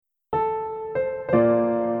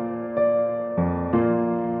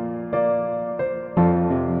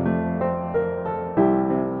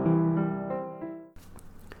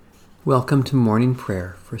Welcome to morning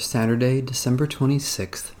prayer for Saturday, December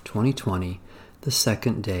 26th, 2020, the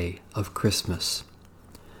second day of Christmas.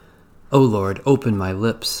 O Lord, open my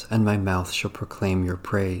lips, and my mouth shall proclaim your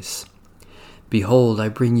praise. Behold, I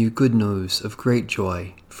bring you good news of great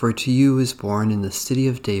joy, for to you is born in the city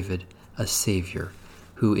of David a Savior,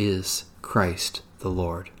 who is Christ the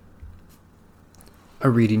Lord. A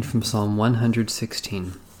reading from Psalm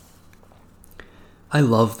 116. I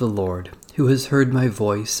love the Lord, who has heard my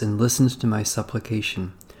voice and listened to my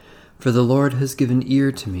supplication. For the Lord has given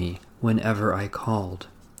ear to me whenever I called.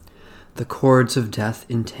 The cords of death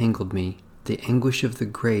entangled me, the anguish of the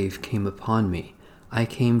grave came upon me. I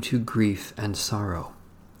came to grief and sorrow.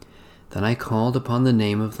 Then I called upon the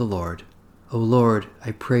name of the Lord. O Lord,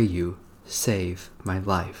 I pray you, save my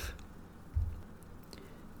life.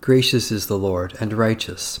 Gracious is the Lord and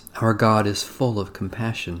righteous. Our God is full of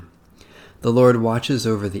compassion. The Lord watches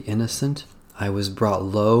over the innocent. I was brought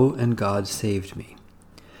low, and God saved me.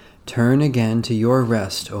 Turn again to your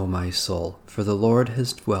rest, O my soul, for the Lord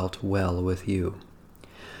has dwelt well with you.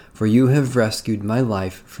 For you have rescued my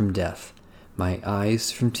life from death, my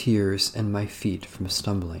eyes from tears, and my feet from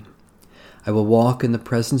stumbling. I will walk in the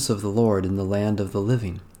presence of the Lord in the land of the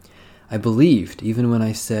living. I believed, even when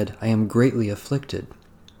I said, I am greatly afflicted.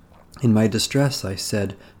 In my distress I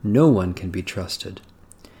said, no one can be trusted.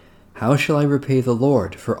 How shall I repay the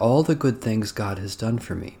Lord for all the good things God has done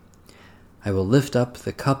for me? I will lift up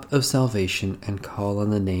the cup of salvation and call on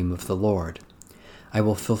the name of the Lord. I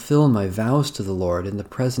will fulfill my vows to the Lord in the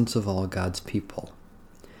presence of all God's people.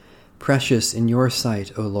 Precious in your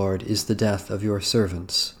sight, O Lord, is the death of your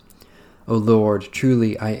servants. O Lord,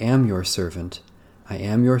 truly I am your servant. I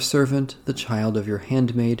am your servant, the child of your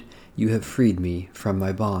handmaid. You have freed me from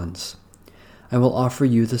my bonds. I will offer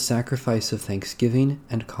you the sacrifice of thanksgiving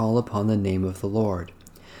and call upon the name of the Lord.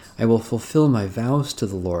 I will fulfill my vows to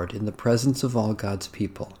the Lord in the presence of all God's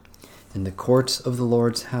people, in the courts of the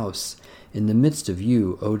Lord's house, in the midst of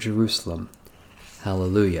you, O Jerusalem.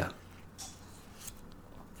 Hallelujah.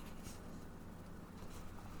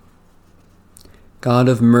 God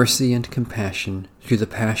of mercy and compassion, through the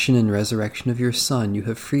passion and resurrection of your Son, you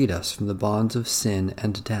have freed us from the bonds of sin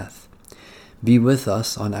and death. Be with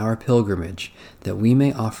us on our pilgrimage, that we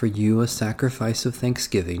may offer you a sacrifice of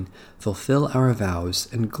thanksgiving, fulfill our vows,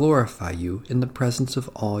 and glorify you in the presence of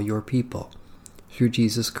all your people. Through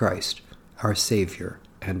Jesus Christ, our Savior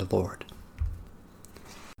and Lord.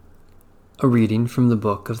 A reading from the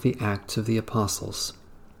book of the Acts of the Apostles.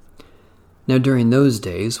 Now during those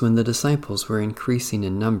days, when the disciples were increasing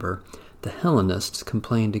in number, the Hellenists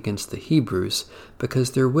complained against the Hebrews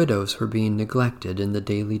because their widows were being neglected in the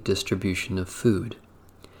daily distribution of food.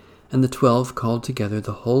 And the 12 called together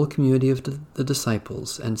the whole community of the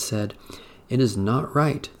disciples and said, It is not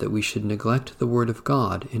right that we should neglect the word of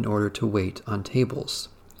God in order to wait on tables.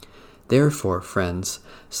 Therefore, friends,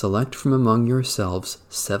 select from among yourselves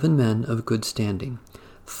 7 men of good standing,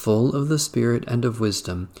 full of the Spirit and of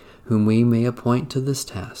wisdom, whom we may appoint to this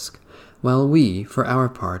task, while we, for our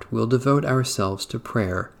part, will devote ourselves to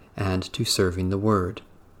prayer and to serving the word.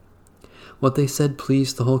 What they said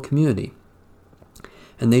pleased the whole community.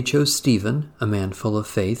 And they chose Stephen, a man full of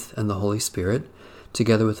faith and the Holy Spirit,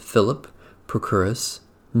 together with Philip, Prochorus,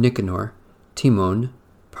 Nicanor, Timon,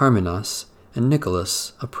 Parmenas, and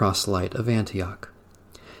Nicholas, a proselyte of Antioch.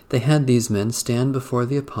 They had these men stand before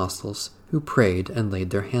the apostles, who prayed and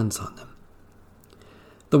laid their hands on them.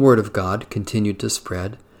 The word of God continued to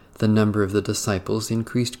spread. The number of the disciples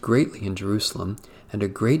increased greatly in Jerusalem, and a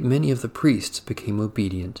great many of the priests became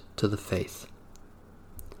obedient to the faith.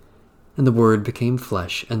 And the Word became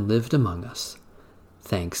flesh and lived among us.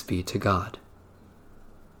 Thanks be to God.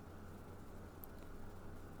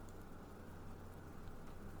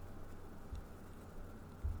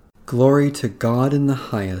 Glory to God in the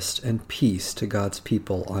highest, and peace to God's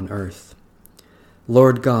people on earth.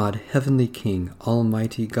 Lord God, Heavenly King,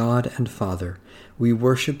 Almighty God and Father, we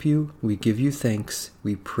worship you, we give you thanks,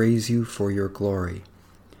 we praise you for your glory.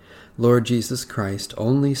 Lord Jesus Christ,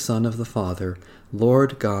 only Son of the Father,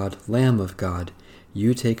 Lord God, Lamb of God,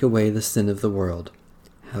 you take away the sin of the world.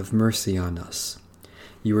 Have mercy on us.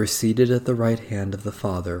 You are seated at the right hand of the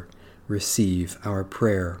Father. Receive our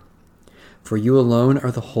prayer. For you alone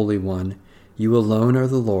are the Holy One, you alone are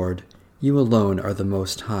the Lord, you alone are the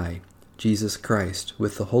Most High, Jesus Christ,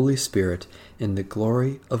 with the Holy Spirit, in the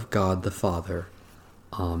glory of God the Father.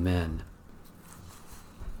 Amen.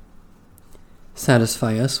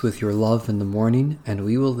 Satisfy us with your love in the morning, and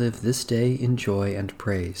we will live this day in joy and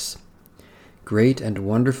praise. Great and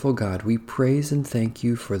wonderful God, we praise and thank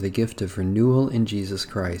you for the gift of renewal in Jesus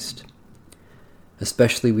Christ.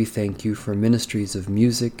 Especially we thank you for ministries of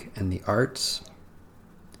music and the arts,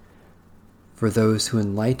 for those who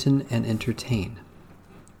enlighten and entertain,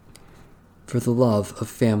 for the love of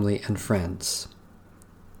family and friends,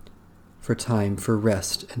 for time for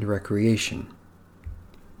rest and recreation,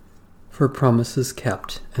 for promises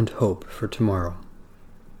kept and hope for tomorrow.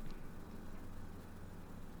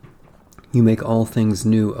 You make all things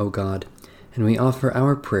new, O God, and we offer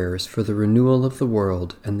our prayers for the renewal of the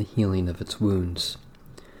world and the healing of its wounds.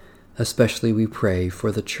 Especially we pray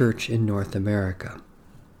for the Church in North America,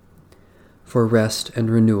 for rest and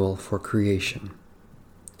renewal for creation,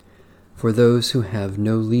 for those who have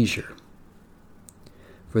no leisure,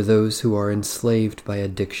 for those who are enslaved by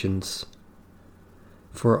addictions,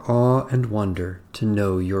 for awe and wonder to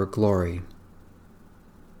know your glory.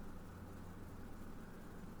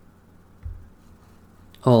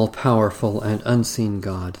 All-powerful and unseen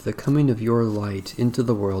God, the coming of your light into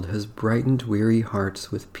the world has brightened weary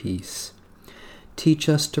hearts with peace. Teach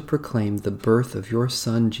us to proclaim the birth of your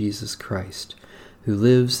Son, Jesus Christ, who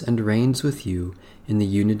lives and reigns with you in the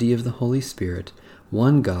unity of the Holy Spirit,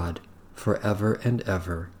 one God, forever and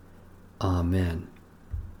ever. Amen.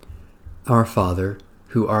 Our Father,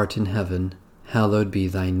 who art in heaven, hallowed be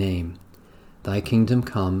thy name. Thy kingdom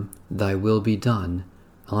come, thy will be done,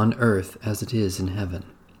 on earth as it is in heaven.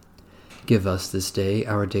 Give us this day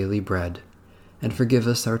our daily bread, and forgive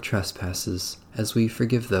us our trespasses, as we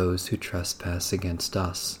forgive those who trespass against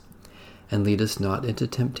us. And lead us not into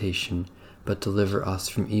temptation, but deliver us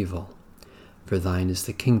from evil. For thine is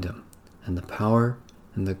the kingdom, and the power,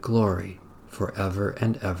 and the glory, forever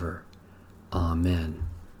and ever. Amen.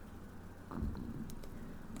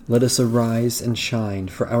 Let us arise and shine,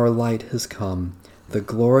 for our light has come. The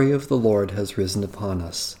glory of the Lord has risen upon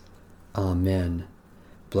us. Amen.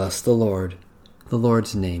 Bless the Lord. The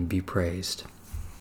Lord's name be praised.